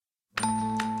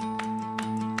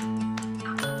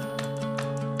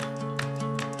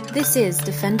This is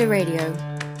Defender Radio.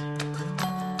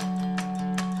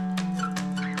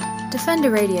 Defender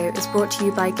Radio is brought to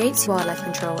you by Gates Wildlife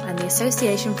Control and the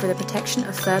Association for the Protection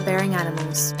of Fur-Bearing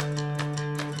Animals.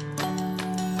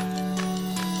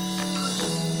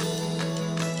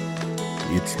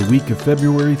 It's the week of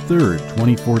February 3rd,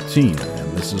 2014,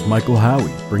 and this is Michael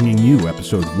Howie bringing you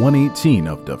episode 118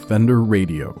 of Defender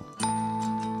Radio.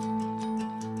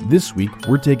 This week,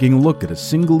 we're taking a look at a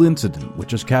single incident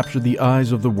which has captured the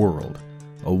eyes of the world.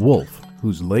 A wolf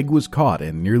whose leg was caught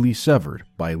and nearly severed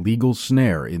by legal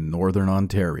snare in northern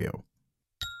Ontario.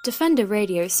 Defender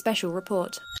Radio Special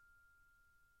Report.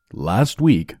 Last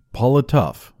week, Paula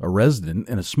Tuff, a resident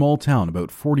in a small town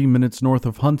about 40 minutes north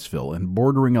of Huntsville and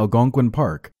bordering Algonquin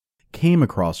Park, came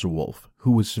across a wolf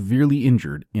who was severely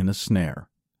injured in a snare.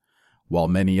 While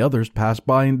many others passed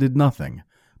by and did nothing,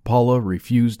 Paula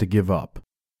refused to give up.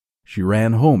 She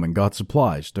ran home and got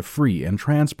supplies to free and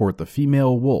transport the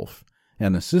female wolf,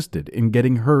 and assisted in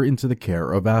getting her into the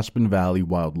care of Aspen Valley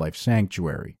Wildlife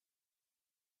Sanctuary.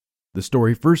 The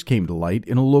story first came to light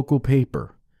in a local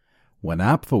paper. When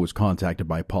APFA was contacted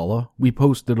by Paula, we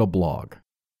posted a blog.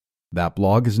 That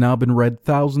blog has now been read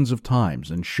thousands of times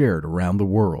and shared around the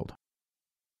world.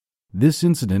 This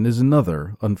incident is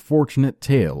another unfortunate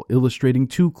tale illustrating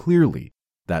too clearly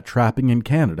that trapping in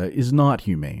Canada is not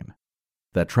humane,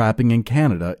 that trapping in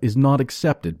Canada is not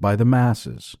accepted by the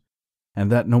masses,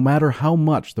 and that no matter how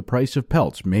much the price of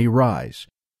pelts may rise,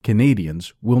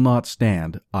 Canadians will not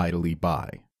stand idly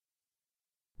by.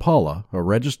 Paula, a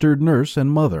registered nurse and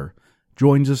mother,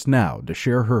 joins us now to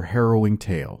share her harrowing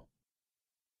tale.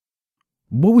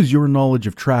 What was your knowledge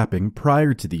of trapping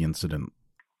prior to the incident?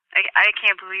 I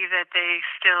can't believe that they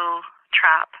still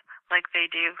trap like they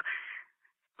do,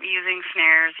 using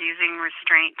snares, using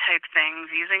restraint type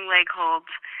things, using leg holds.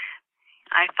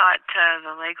 I thought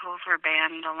the leg holds were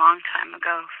banned a long time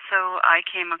ago, so I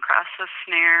came across a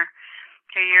snare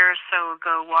a year or so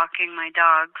ago walking my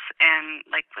dogs and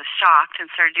was shocked and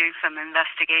started doing some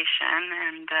investigation,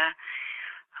 and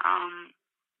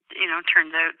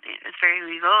turns out it's very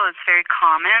legal, it's very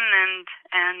common,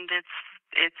 and it's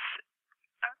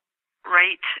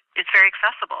very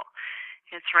accessible.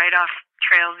 It's right off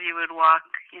trails you would walk,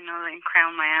 in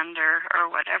Crown Land or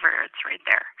whatever. It's right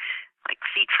there,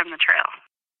 feet from the trail.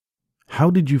 How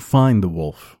did you find the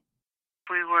wolf?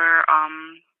 We were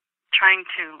trying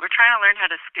to learn how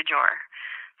to skijor.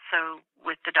 So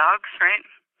with the dogs, right?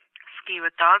 Ski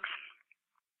with dogs.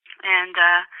 And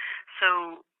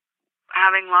so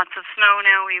having lots of snow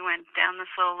now, we went down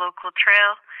this little local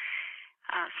trail,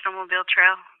 snowmobile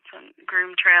trail, it's a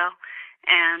groom trail.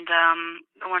 And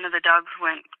one of the dogs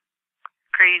went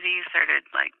crazy, started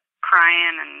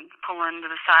crying and pulling to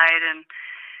the side, and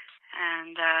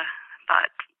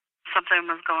thought something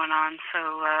was going on. So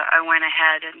I went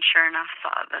ahead and sure enough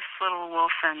saw this little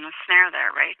wolf in the snare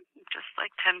there, right, just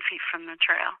 10 feet from the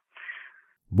trail.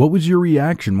 What was your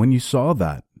reaction when you saw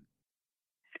that?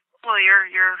 Well,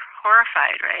 you're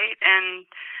horrified, right, and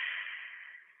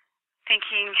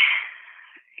thinking,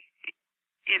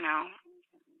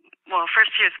 well,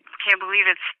 first you can't believe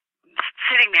it's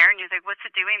sitting there, and you think, what's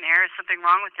it doing there? Is something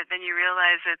wrong with it? Then you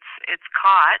realize it's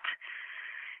caught.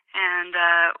 And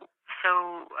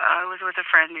so I was with a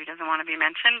friend who doesn't want to be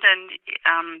mentioned,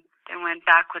 and went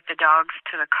back with the dogs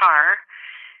to the car.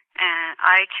 And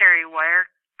I carry wire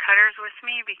cutters with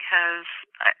me because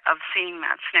of seeing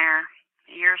that snare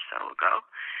a year or so ago.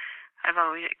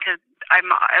 Because I'm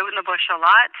out in the bush a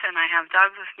lot, and I have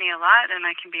dogs with me a lot, and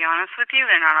I can be honest with you,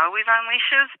 they're not always on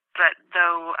leashes, but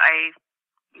though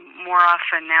more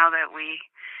often now that we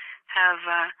have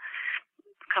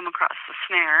come across the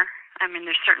snare,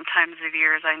 there's certain times of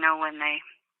years I know when they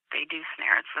do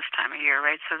snare, it's this time of year,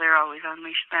 right, so they're always on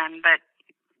leash then, but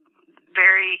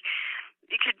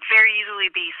it could very easily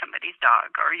be somebody's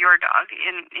dog or your dog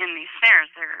in these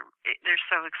snares. They're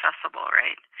so accessible,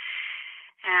 right?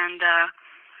 And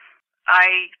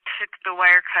I took the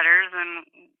wire cutters and,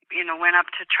 went up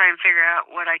to try and figure out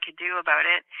what I could do about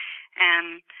it.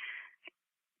 And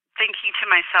thinking to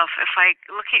myself, if I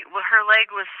look at her leg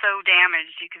was so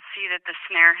damaged, you could see that the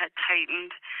snare had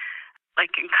tightened,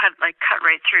 and cut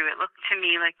right through. It looked to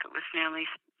me like it was nearly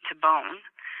to bone,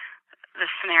 the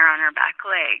snare on her back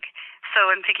leg.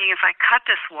 So I'm thinking, if I cut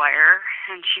this wire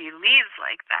and she leaves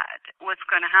like that, what's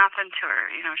going to happen to her?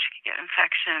 She could get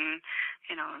infection,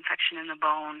 infection in the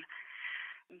bone.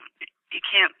 You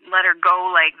can't let her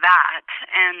go like that.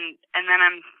 And then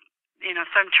I'm,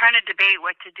 so I'm trying to debate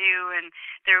what to do. And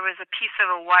there was a piece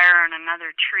of a wire on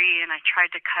another tree, and I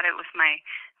tried to cut it with my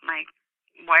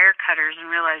wire cutters and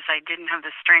realized I didn't have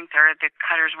the strength, or the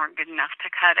cutters weren't good enough to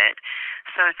cut it.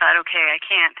 So I thought, okay, I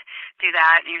can't do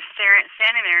that. And you're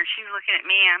standing there, and she's looking at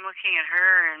me, I'm looking at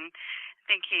her, and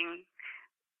thinking,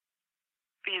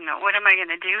 what am I going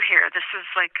to do here? This is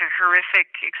like a horrific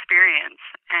experience.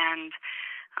 And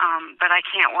but I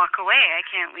can't walk away. I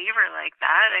can't leave her like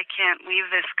that. I can't leave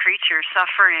this creature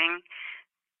suffering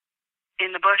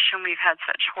in the bush when we've had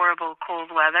such horrible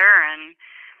cold weather. And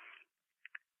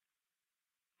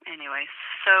anyway,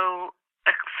 so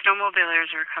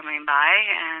snowmobilers were coming by,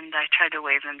 and I tried to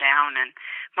wave them down, and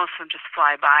most of them just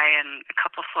fly by, and a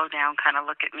couple slow down, kind of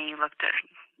looked at me, looked at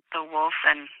the wolf,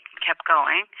 and kept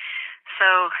going.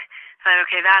 So I thought,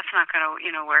 okay, that's not going to,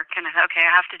 work. And I thought, okay,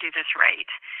 I have to do this right.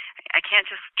 I can't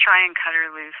just try and cut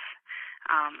her loose.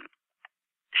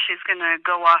 She's going to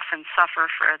go off and suffer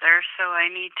further, so I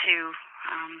need to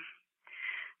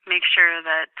make sure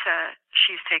that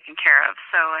she's taken care of.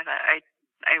 So I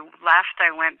left.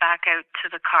 I went back out to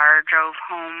the car, drove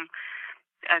home,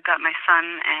 got my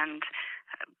son and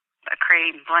a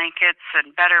crate and blankets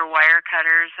and better wire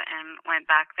cutters, and went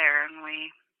back there, and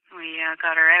we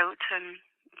got her out, and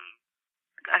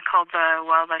I called the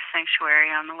wildlife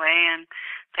sanctuary on the way, and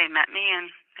they met me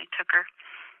and they took her.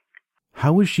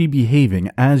 How was she behaving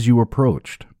as you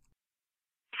approached?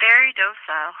 Very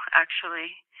docile,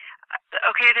 actually.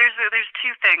 Okay, there's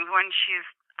two things. One, she's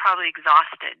probably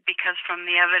exhausted, because from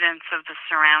the evidence of the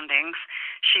surroundings,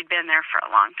 she'd been there for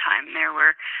a long time. There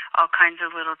were all kinds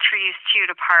of little trees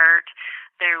chewed apart.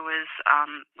 There was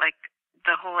like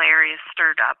the whole area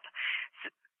stirred up.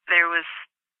 There was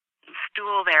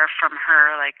stool there from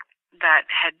her, like that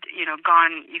had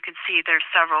gone. You could see there's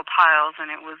several piles, and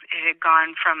it had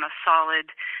gone from a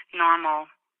solid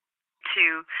normal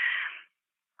to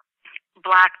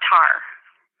black tar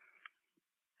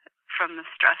from the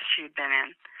stress she'd been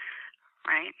in.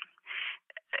 Right?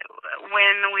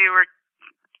 When we were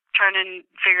trying to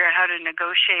figure out how to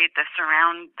negotiate the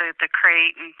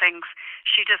crate and things,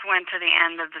 she just went to the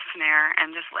end of the snare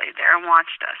and just laid there and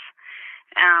watched us.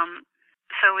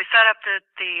 So we set up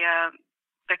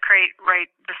the crate right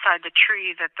beside the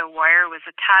tree that the wire was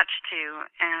attached to,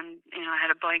 and I had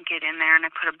a blanket in there, and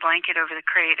I put a blanket over the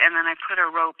crate, and then I put a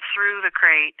rope through the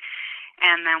crate,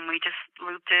 and then we just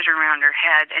looped it around her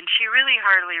head, and she really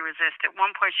hardly resisted. At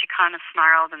one point she kind of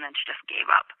snarled, and then she just gave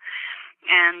up.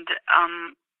 And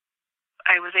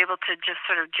I was able to just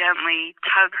sort of gently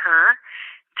tug her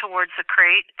towards the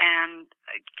crate, and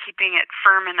keeping it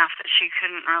firm enough that she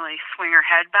couldn't really swing her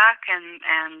head back, and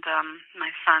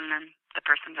my son, and the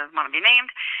person doesn't want to be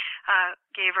named,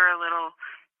 gave her a little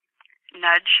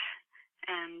nudge,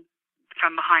 and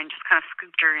from behind just kind of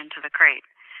scooped her into the crate.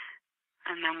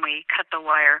 And then we cut the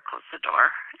wire, closed the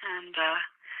door, and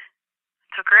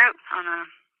took her out on a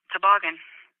toboggan.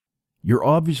 You're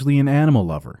obviously an animal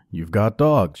lover. You've got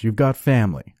dogs, you've got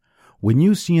family. When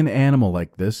you see an animal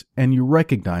like this and you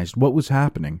recognized what was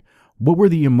happening, what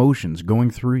were the emotions going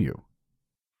through you?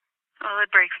 Well, it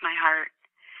breaks my heart.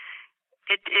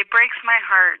 It breaks my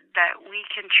heart that we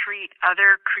can treat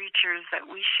other creatures that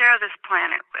we share this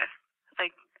planet with,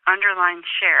 like underline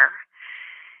share,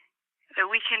 that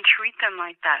we can treat them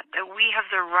like that we have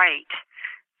the right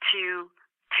to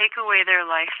take away their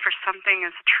life for something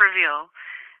as trivial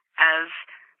as,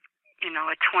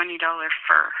 a $20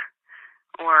 fur,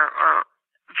 or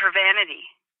for vanity.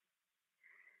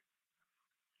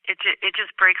 It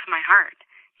just breaks my heart.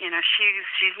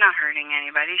 She's not hurting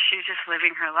anybody. She's just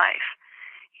living her life.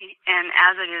 And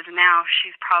as it is now,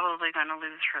 she's probably going to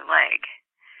lose her leg.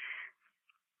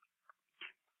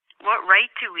 What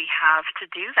right do we have to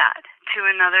do that to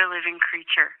another living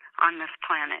creature on this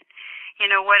planet?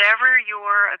 Whatever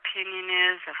your opinion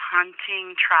is of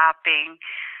hunting, trapping,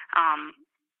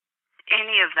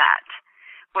 any of that,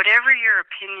 whatever your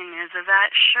opinion is of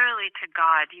that, surely to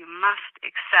God you must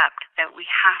accept that we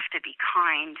have to be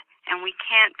kind, and we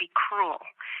can't be cruel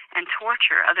and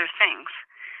torture other things.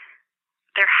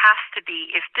 There has to be,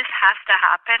 if this has to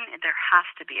happen, there has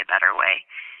to be a better way.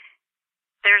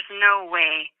 There's no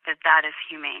way that that is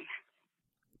humane.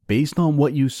 Based on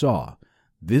what you saw,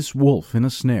 this wolf in a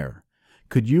snare,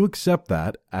 could you accept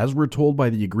that, as we're told by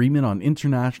the Agreement on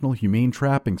International Humane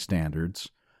Trapping Standards,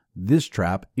 this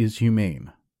trap is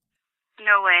humane?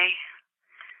 No way.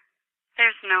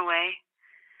 There's no way.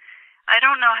 I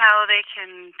don't know how they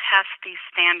can test these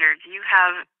standards. You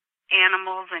have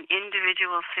animals in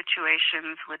individual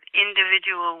situations with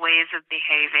individual ways of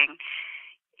behaving,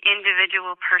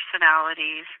 individual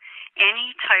personalities.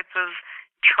 Any type of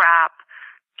trap,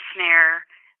 snare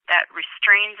that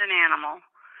restrains an animal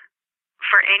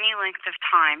for any length of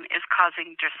time is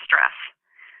causing distress.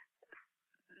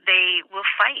 they will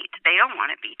fight. They don't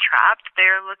want to be trapped.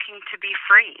 They're looking to be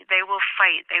free. They will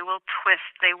fight. They will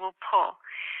twist. They will pull.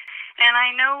 And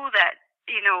I know that,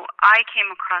 I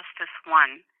came across this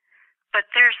one, but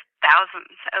there's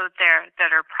thousands out there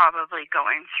that are probably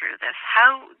going through this.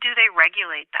 How do they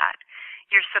regulate that?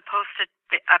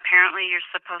 Apparently you're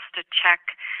supposed to check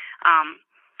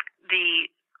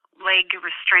the leg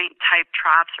restraint type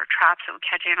traps or traps that would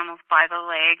catch animals by the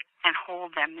leg and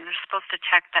hold them. They're supposed to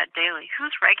check that daily.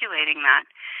 Who's regulating that?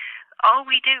 All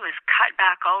we do is cut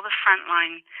back all the front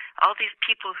line, all these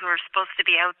people who are supposed to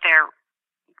be out there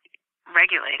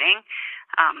regulating,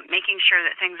 making sure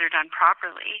that things are done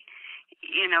properly,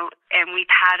 and we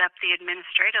pad up the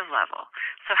administrative level.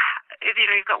 So,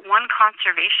 you've got one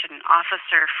conservation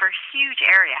officer for a huge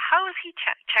area. How is he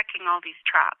checking all these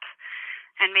traps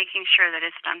and making sure that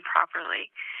it's done properly,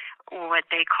 or what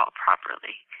they call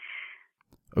properly?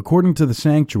 According to the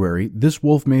sanctuary, this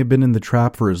wolf may have been in the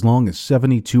trap for as long as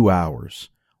 72 hours.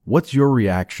 What's your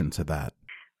reaction to that?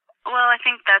 Well, I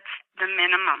think that's the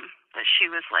minimum that she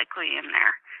was likely in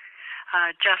there.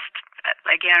 Just,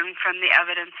 again, from the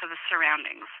evidence of the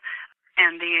surroundings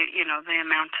and the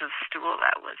amount of stool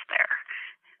that was there.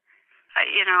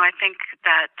 I think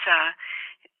that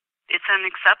it's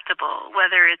unacceptable,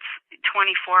 whether it's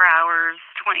 24 hours,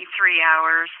 23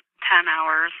 hours, 10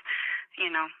 hours,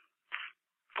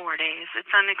 4 days.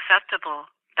 It's unacceptable.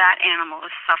 That animal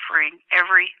is suffering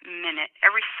every minute,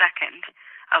 every second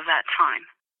of that time.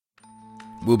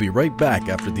 We'll be right back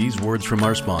after these words from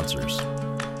our sponsors.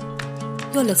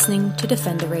 You're listening to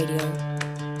Defender Radio.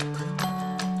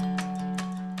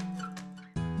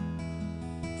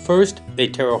 First, they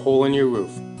tear a hole in your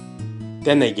roof.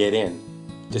 Then they get in,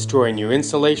 destroying your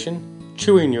insulation,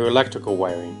 chewing your electrical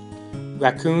wiring.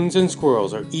 Raccoons and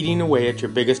squirrels are eating away at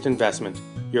your biggest investment,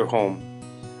 your home.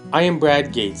 I am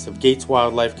Brad Gates of Gates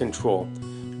Wildlife Control.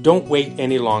 Don't wait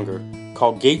any longer.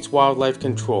 Call Gates Wildlife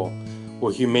Control.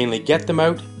 We'll humanely get them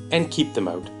out and keep them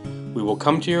out. We will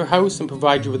come to your house and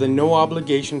provide you with a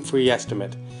no-obligation free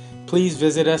estimate. Please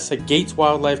visit us at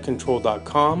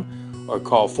gateswildlifecontrol.com or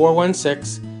call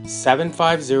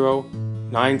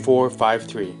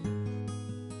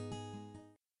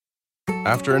 416-750-9453.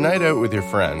 After a night out with your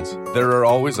friends, there are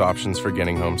always options for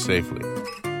getting home safely.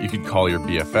 You could call your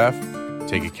BFF,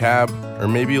 take a cab, or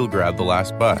maybe you'll grab the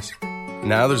last bus.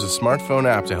 Now there's a smartphone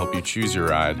app to help you choose your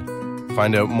ride.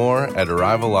 Find out more at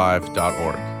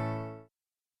arrivealive.org.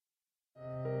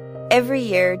 Every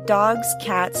year, dogs,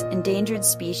 cats, endangered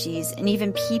species, and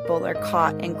even people are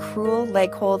caught in cruel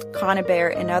leg-hold, conibear,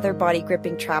 and other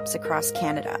body-gripping traps across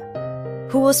Canada.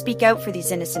 Who will speak out for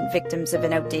these innocent victims of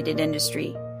an outdated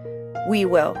industry? We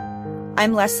will.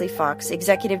 I'm Leslie Fox,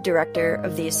 Executive Director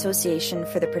of the Association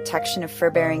for the Protection of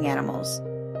Fur-Bearing Animals.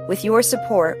 With your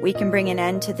support, we can bring an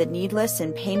end to the needless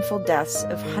and painful deaths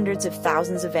of hundreds of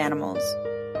thousands of animals.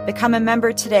 Become a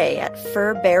member today at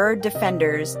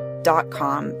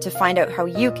furbearerdefenders.com to find out how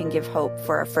you can give hope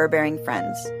for our fur-bearing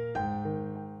friends.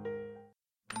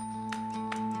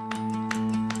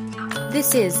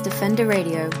 This is Defender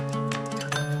Radio.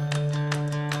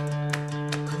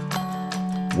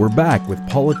 We're back with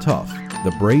Paula Tough,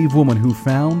 the brave woman who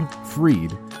found,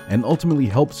 freed, and ultimately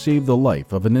helped save the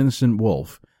life of an innocent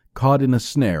wolf caught in a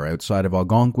snare outside of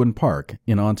Algonquin Park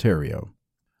in Ontario.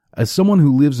 As someone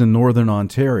who lives in northern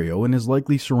Ontario and is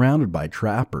likely surrounded by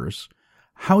trappers,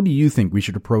 how do you think we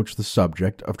should approach the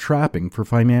subject of trapping for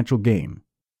financial gain?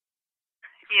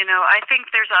 I think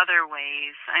there's other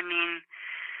ways. I mean,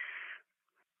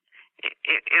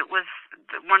 it was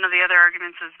one of the other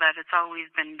arguments is that it's always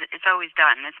done.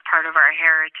 It's part of our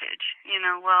heritage.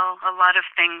 Well, a lot of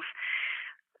things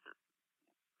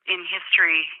in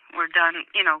history were done,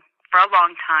 for a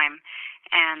long time,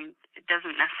 and it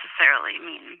doesn't necessarily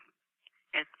mean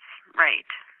it's right.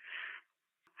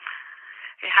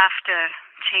 We have to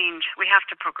change. We have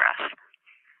to progress.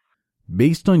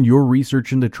 Based on your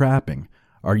research into trapping,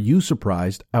 are you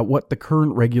surprised at what the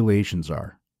current regulations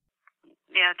are?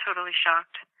 Yeah, totally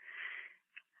shocked.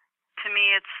 To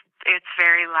me, it's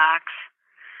very lax,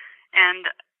 and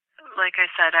like I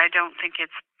said, I don't think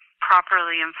it's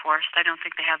properly enforced. I don't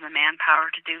think they have the manpower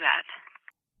to do that.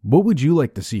 What would you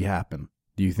like to see happen?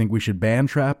 Do you think we should ban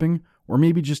trapping, or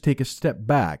maybe just take a step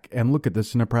back and look at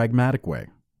this in a pragmatic way?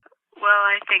 Well,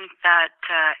 I think that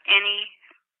any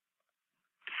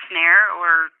snare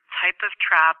or type of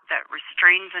trap that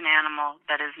restrains an animal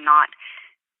that is not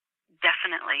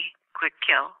definitely quick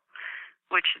kill,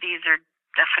 which these are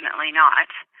definitely not,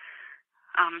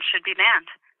 should be banned.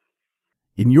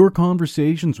 In your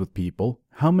conversations with people,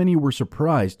 how many were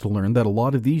surprised to learn that a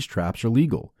lot of these traps are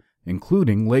legal,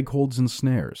 including leg holds and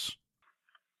snares?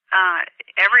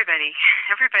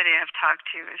 everybody I've talked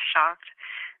to is shocked.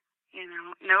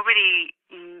 Nobody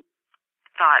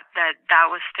thought that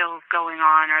was still going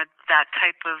on or that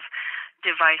type of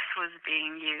device was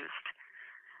being used.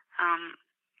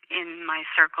 In my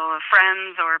circle of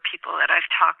friends or people that I've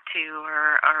talked to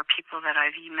or people that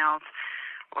I've emailed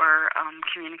or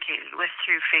communicated with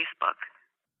through Facebook.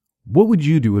 What would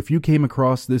you do if you came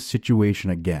across this situation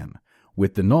again,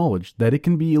 with the knowledge that it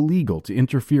can be illegal to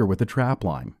interfere with a trap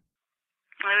line?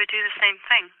 I would do the same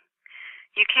thing.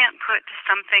 You can't put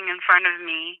something in front of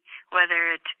me, whether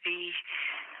it be,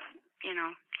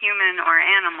 human or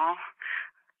animal,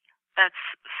 that's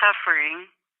suffering,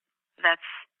 that's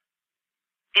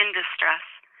in distress,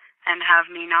 and have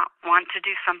me not want to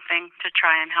do something to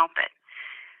try and help it.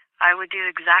 I would do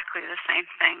exactly the same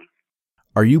thing.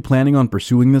 Are you planning on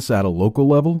pursuing this at a local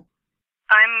level?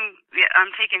 I'm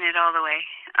taking it all the way.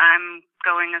 I'm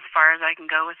going as far as I can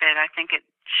go with it. I think it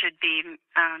should be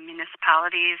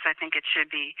municipalities. I think it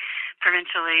should be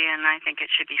provincially, and I think it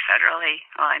should be federally.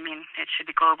 Well, it should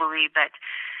be globally, but,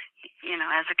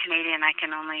 as a Canadian, I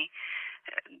can only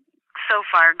so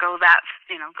far go that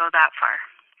far.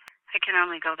 I can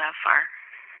only go that far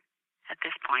at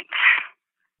this point.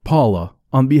 Paula,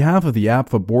 on behalf of the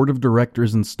APFA Board of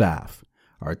Directors and staff,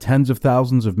 our tens of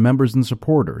thousands of members and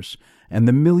supporters, and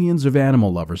the millions of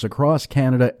animal lovers across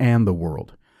Canada and the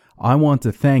world, I want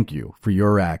to thank you for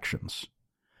your actions.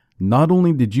 Not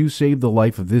only did you save the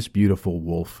life of this beautiful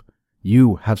wolf,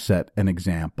 you have set an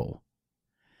example.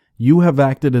 You have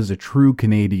acted as a true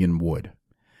Canadian would.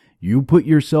 You put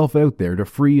yourself out there to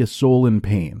free a soul in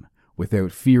pain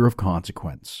without fear of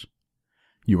consequence.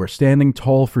 You are standing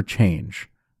tall for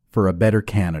change, for a better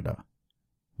Canada.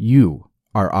 You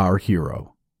are our hero.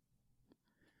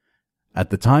 At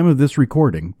the time of this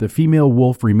recording, the female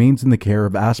wolf remains in the care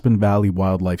of Aspen Valley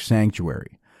Wildlife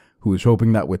Sanctuary, who is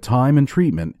hoping that with time and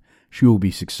treatment, she will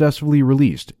be successfully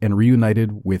released and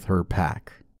reunited with her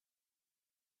pack.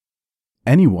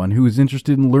 Anyone who is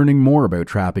interested in learning more about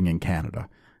trapping in Canada,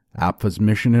 APFA's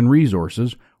mission and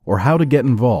resources, or how to get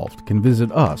involved can visit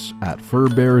us at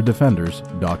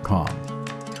furbearerdefenders.com.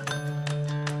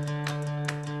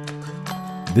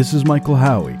 This is Michael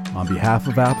Howie on behalf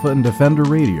of APFA and Defender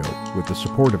Radio with the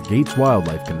support of Gates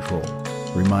Wildlife Control,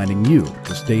 reminding you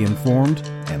to stay informed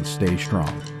and stay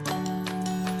strong.